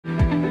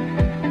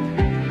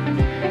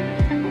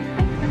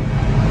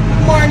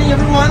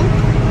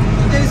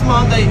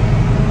Sunday,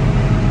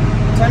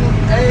 10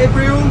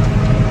 April.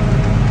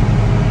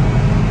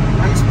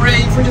 I'm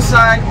spraying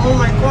fungicide on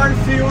my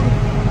cornfield.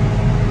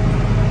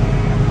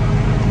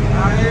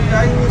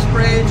 I will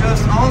spray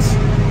just once,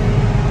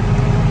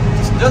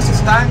 just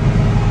this time.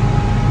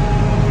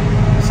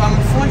 Some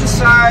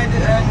fungicide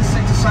and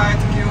insecticide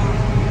to kill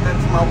that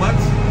small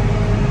bugs.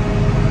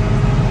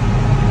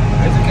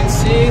 As you can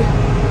see,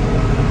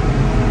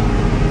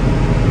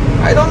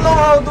 I don't know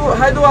how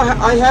do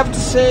I have to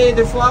say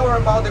the flower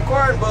about the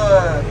corn,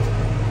 but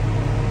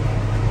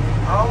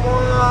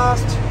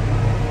almost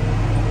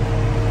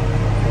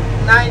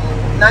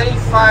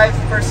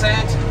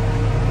 95%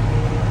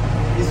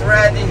 is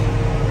ready.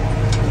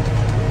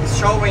 It's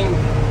showing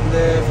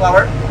the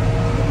flower,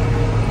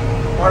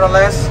 more or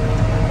less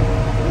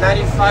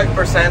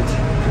 95%.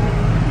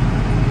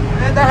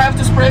 And I have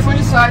to spray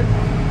fungicide.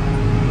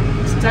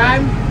 It's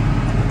time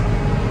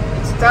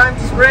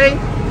to spray.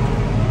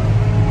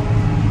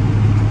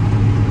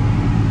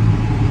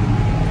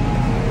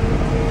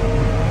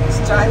 It's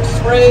time to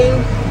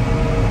spray.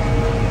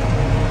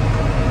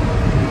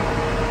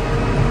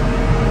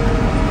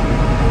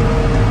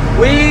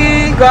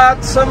 We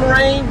got some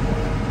rain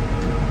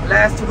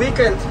last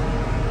weekend,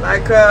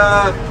 like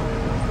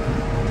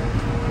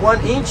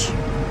 1 inch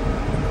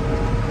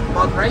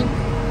about rain.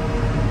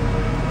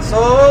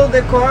 So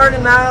the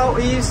corn now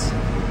is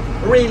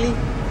really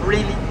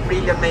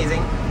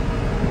amazing,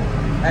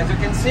 as you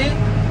can see.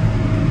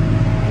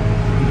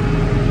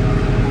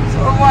 So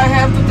I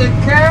have to take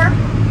care,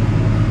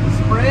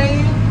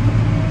 spray,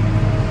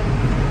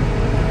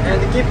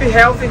 and keep it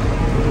healthy,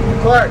 the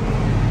corn.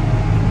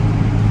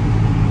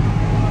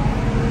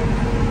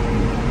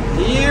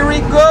 Here we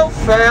go,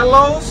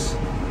 fellows.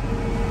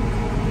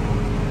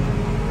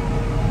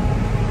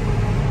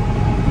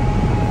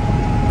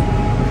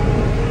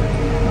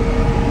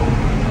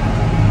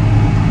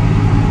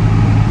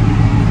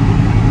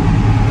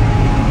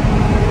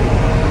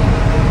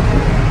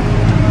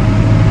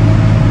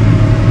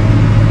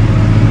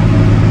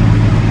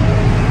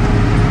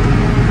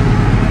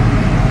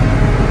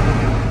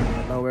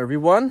 Hello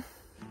everyone.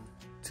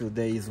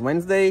 Today is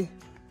Wednesday,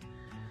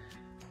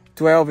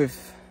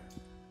 12th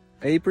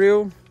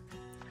April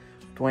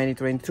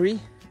 2023.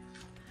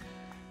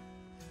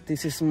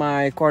 This is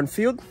my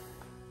cornfield.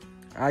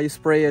 I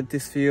sprayed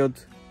this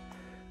field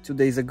 2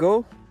 days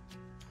ago.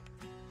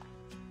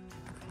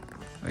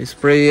 I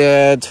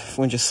sprayed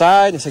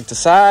fungicide,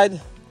 insecticide,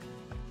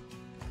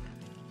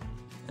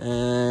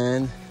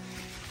 and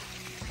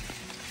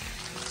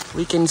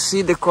we can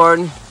see the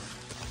corn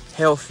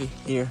healthy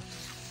here.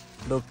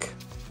 Look,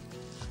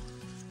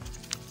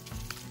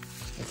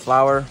 the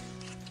flower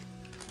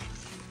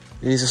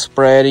is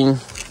spreading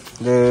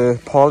the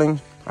pollen,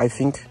 I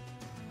think.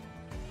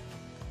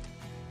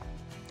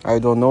 I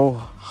don't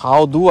know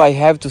how do I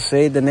have to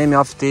say the name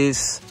of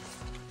this.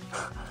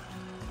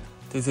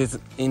 This is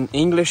in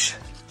English.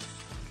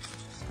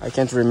 I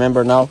can't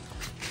remember now.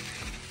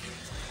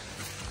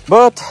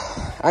 But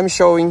I'm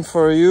showing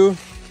for you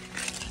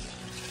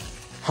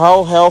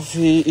how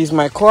healthy is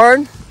my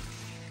corn.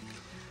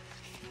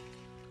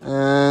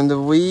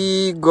 And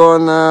we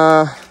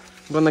gonna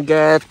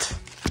get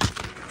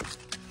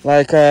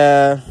like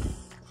a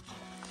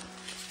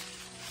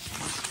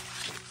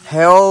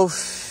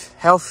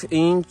half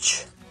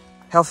inch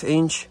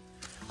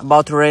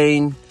about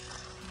rain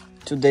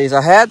 2 days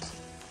ahead.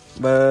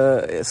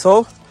 But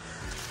so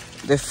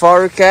the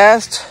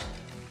forecast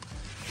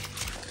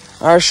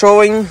are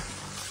showing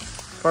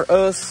for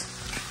us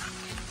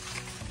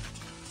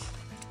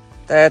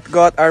that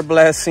God are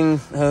blessing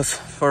us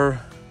for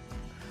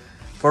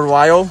a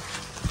while.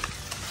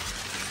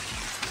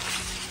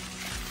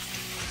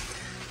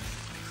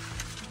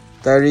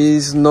 There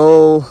is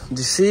no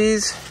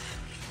disease,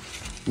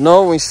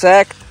 no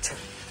insect,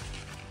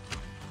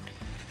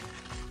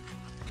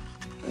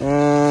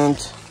 and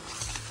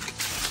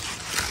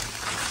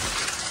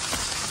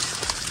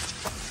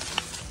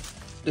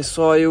the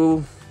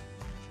soil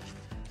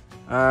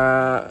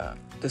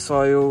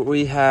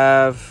we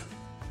have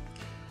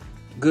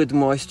good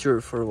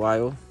moisture for a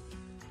while.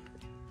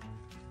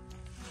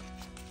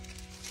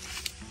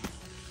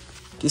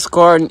 This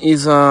corn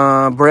is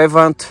a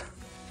Brevant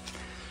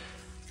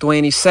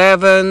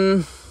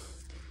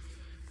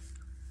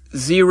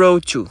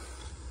 2702.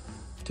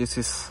 This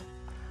is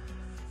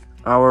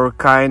our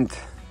kind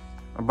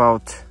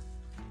about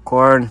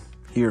corn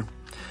here.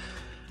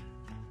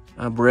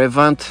 A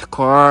Brevant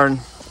corn.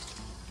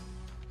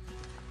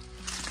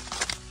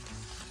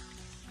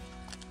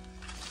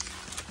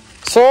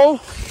 So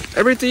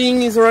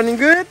everything is running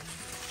good.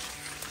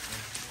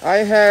 I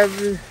have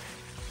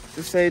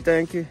to say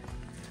thank you.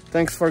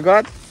 Thanks for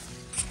God.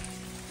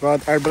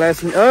 God are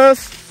blessing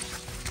us.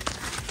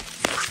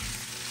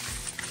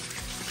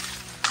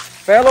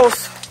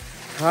 Fellows,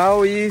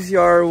 how is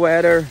your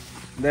weather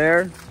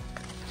there?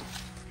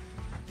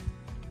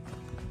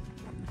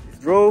 It's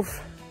dry,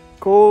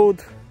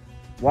 cold,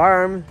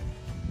 warm,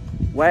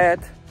 wet?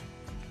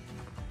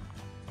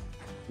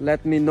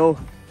 Let me know.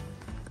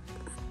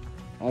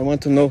 I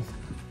want to know.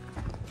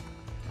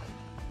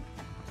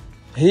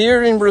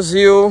 Here in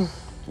Brazil,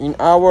 in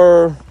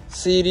our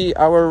city,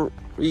 our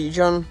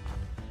region,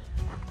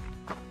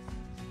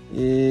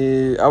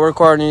 our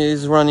corn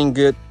is running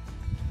good.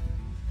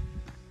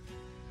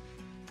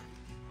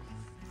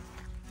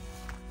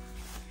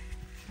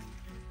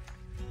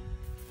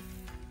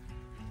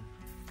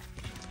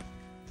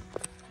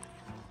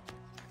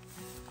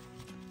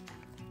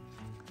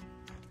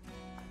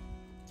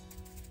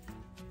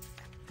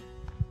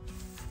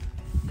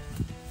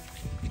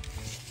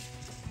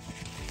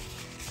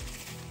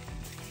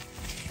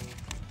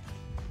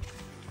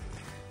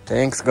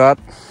 Thanks God.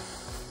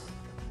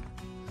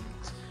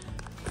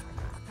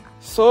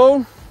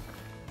 So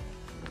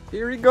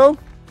here we go,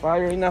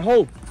 fire in a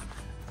hole.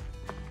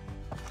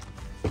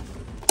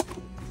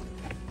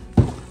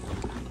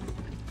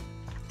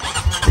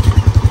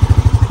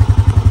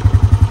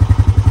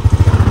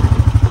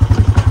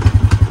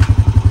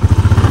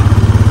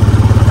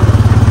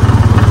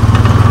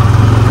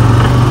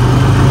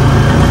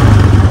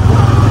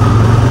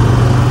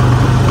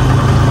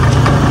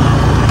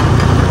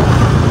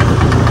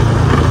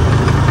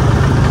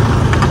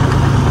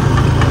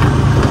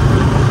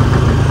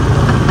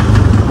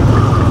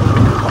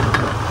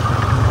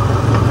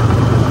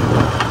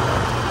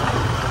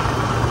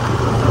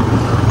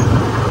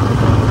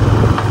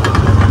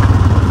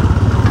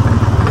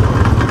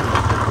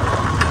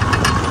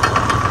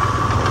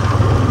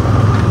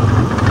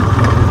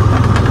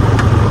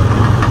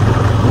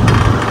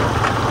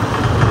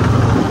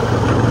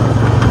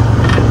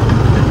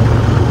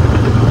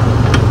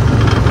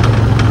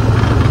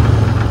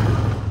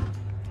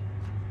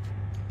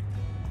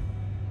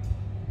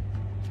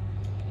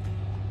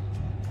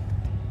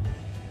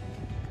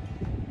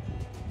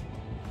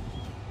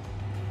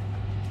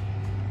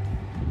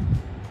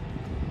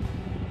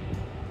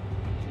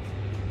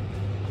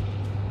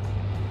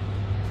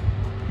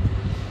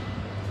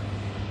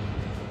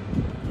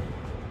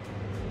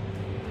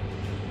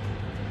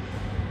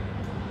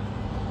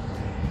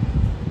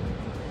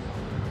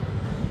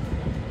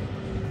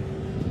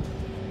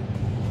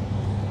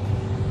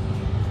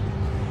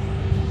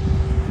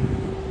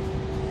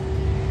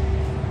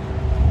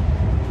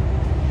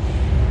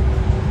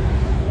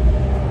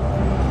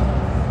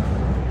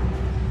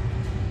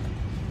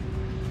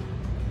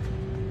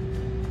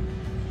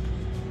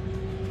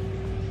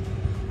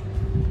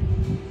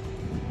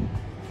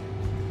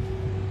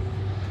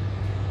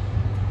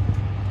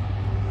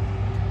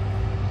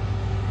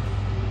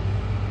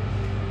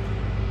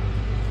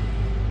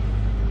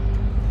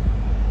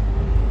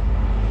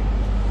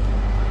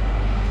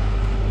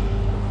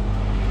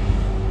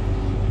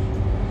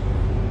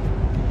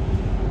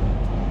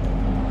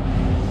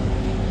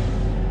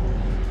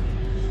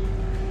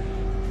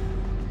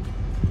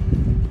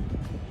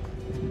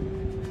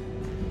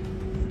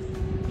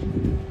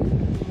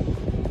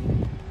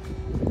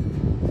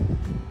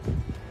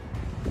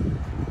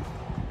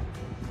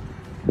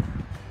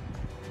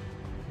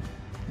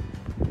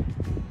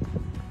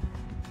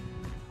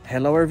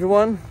 Hello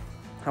everyone,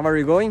 how are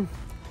you going?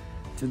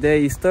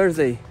 Today is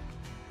Thursday,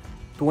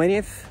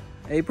 20th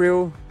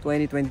April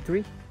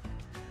 2023.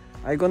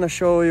 I'm gonna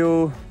show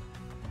you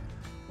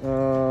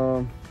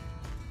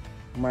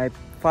my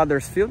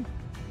father's field.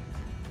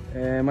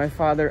 My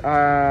father,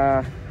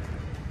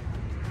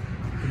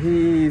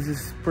 he is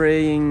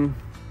spraying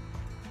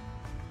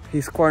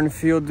his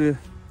cornfield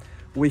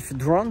with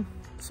drone,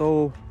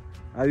 so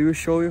I will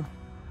show you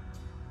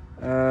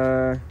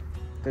the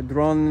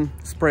drone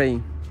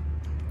spraying.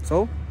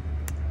 So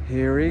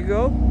here we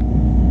go.